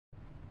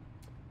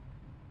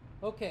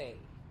Okay,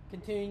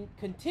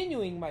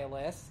 continuing my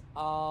list.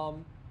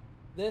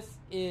 This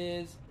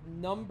is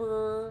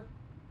number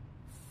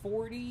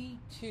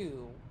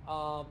 42.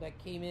 That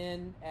came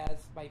in as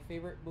my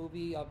favorite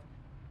movie of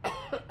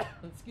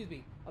excuse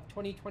me, of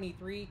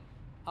 2023.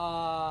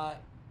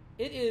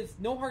 It is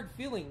No Hard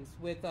Feelings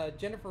with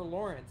Jennifer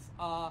Lawrence.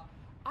 I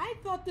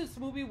thought this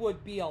movie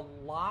would be a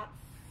lot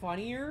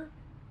funnier.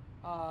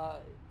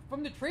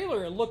 From the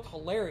trailer, it looked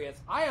hilarious.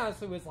 I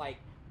honestly was like,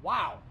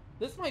 wow,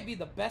 this might be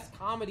the best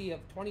comedy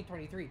of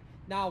 2023.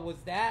 Now, was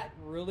that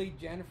really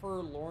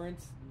Jennifer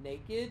Lawrence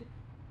naked?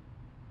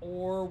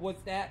 Or was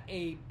that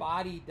a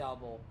body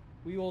double?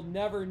 We will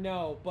never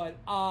know. But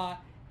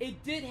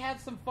it did have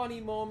some funny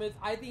moments.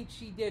 I think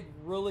she did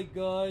really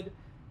good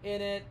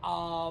in it.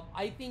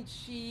 I think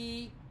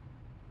she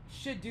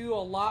should do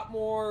a lot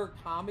more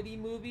comedy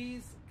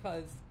movies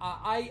because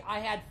I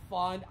had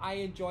fun. I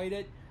enjoyed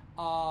it.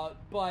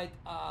 But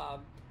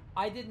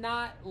I did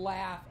not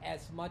laugh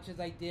as much as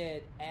I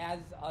did as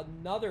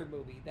another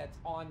movie that's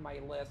on my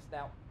list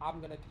that I'm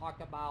going to talk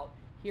about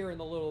here in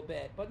a little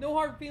bit. But No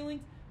Hard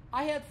Feelings,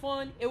 I had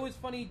fun. It was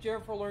funny.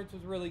 Jennifer Lawrence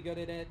was really good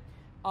at it.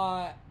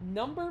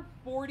 Number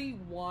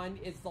 41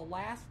 is The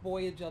Last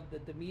Voyage of the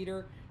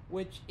Demeter,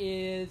 which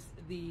is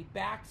the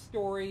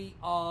backstory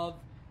of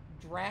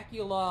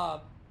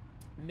Dracula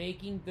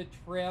making the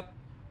trip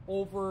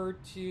over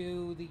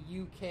to the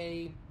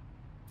UK,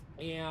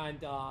 and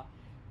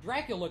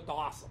Dracula looked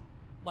awesome.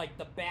 Like,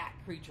 the bat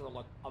creature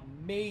looked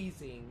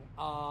amazing.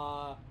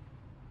 I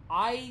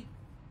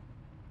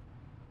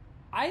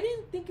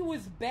didn't think it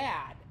was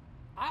bad.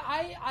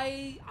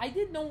 I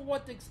didn't know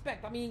what to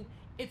expect. I mean,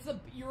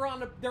 they're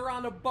on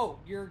a boat.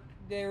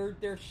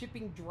 They're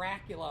shipping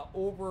Dracula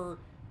over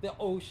the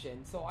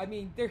ocean. So I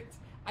mean,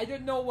 I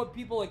didn't know what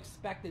people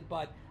expected,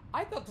 but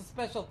I thought the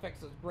special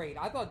effects was great.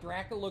 I thought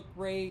Dracula looked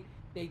great.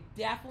 They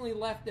definitely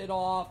left it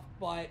off,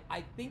 but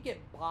I think it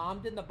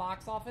bombed in the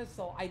box office,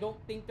 so I don't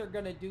think they're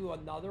gonna do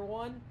another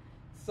one.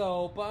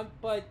 So,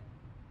 but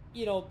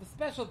you know, the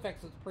special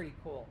effects was pretty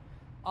cool.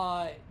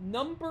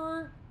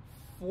 Number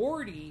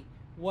 40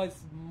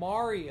 was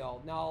Mario.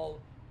 Now,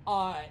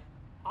 I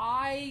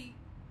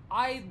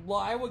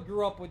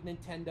grew up with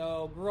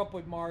Nintendo, grew up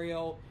with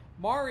Mario.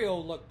 Mario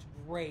looked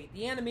great.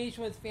 The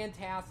animation was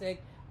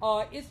fantastic.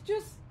 It's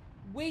just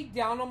way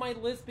down on my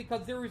list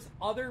because there was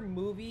other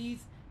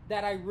movies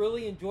that I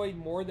really enjoyed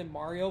more than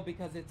Mario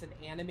because it's an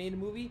animated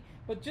movie.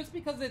 But just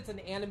because it's an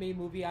anime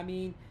movie, I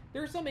mean,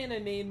 there's some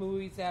anime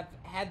movies that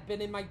had been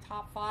in my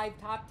top 5,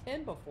 top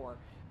 10 before.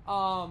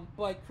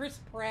 But Chris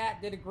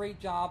Pratt did a great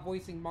job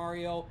voicing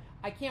Mario.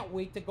 I can't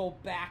wait to go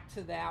back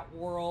to that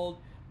world.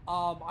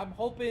 I'm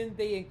hoping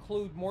they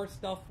include more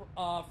stuff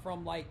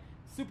from like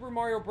Super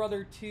Mario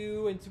Brother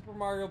 2 and Super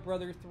Mario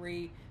Brother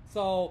 3.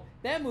 So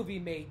that movie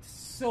made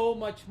so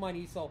much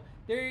money. So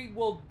they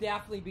will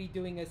definitely be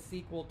doing a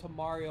sequel to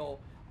Mario,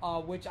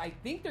 which I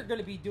think they're going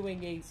to be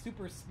doing a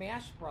Super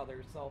Smash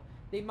Brothers. So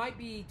they might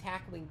be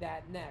tackling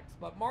that next.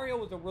 But Mario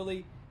was a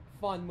really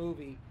fun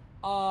movie.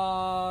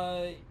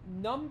 Number,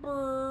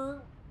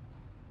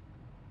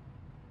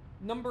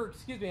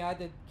 excuse me, I had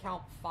to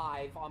count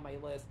 5 on my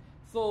list.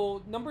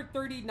 So, number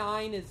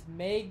 39 is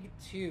Meg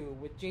 2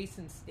 with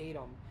Jason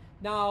Statham.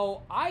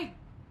 Now, I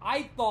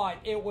thought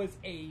it was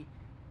a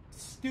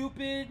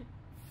stupid,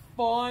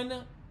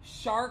 fun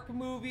shark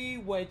movie,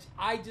 which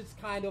I just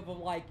kind of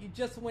like, you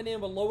just went in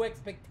with low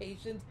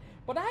expectations.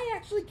 But I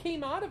actually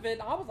came out of it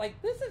and I was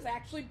like, this is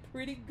actually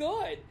pretty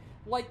good.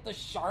 Like, the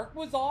shark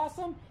was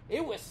awesome.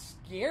 It was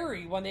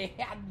scary when they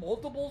had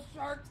multiple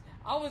sharks.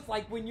 I was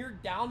like, when you're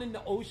down in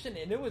the ocean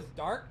and it was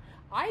dark,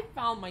 I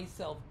found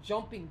myself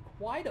jumping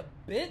quite a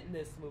bit in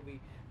this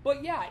movie.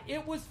 But yeah,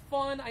 it was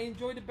fun. I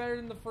enjoyed it better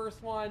than the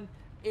first one.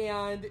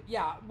 And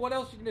yeah, what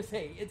else are you going to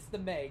say? It's the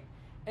Meg.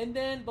 And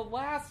then the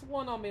last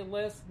one on my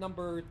list,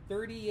 number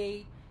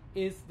 38,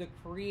 is The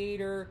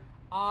Creator.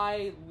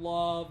 I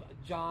love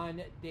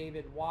John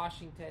David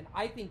Washington.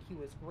 I think he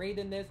was great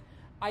in this.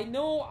 I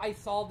know I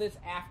saw this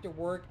after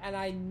work, and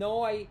I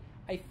know I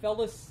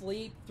fell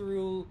asleep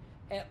through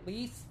at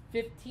least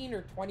 15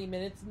 or 20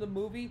 minutes in the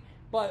movie,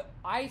 but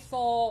I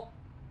saw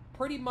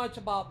pretty much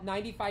about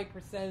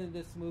 95% of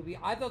this movie.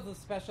 I thought the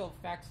special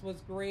effects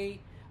was great.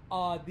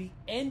 The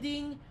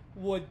ending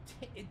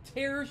it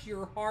tears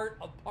your heart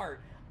apart.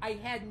 I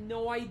had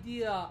no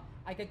idea,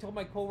 like I told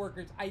my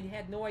coworkers, I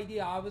had no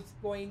idea I was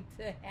going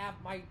to have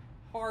my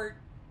heart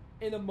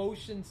and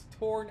emotions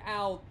torn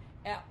out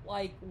at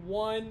like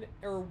 1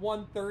 or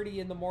 1:30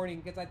 in the morning,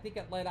 because I think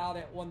it let out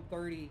at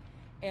 1:30,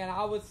 and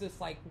I was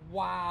just like,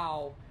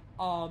 wow.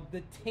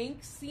 The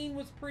tank scene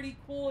was pretty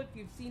cool. If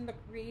you've seen The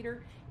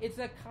Creator, it's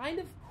a kind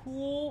of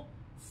cool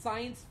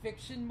science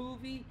fiction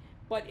movie,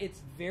 but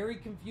it's very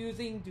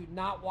confusing. Do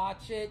not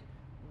watch it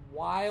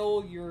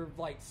while you're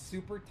like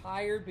super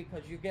tired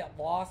because you get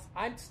lost.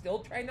 I'm still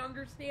trying to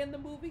understand the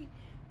movie,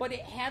 but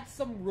it had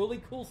some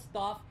really cool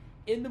stuff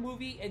in the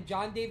movie, and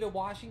John David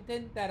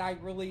Washington, that I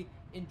really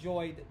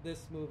enjoyed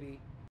this movie.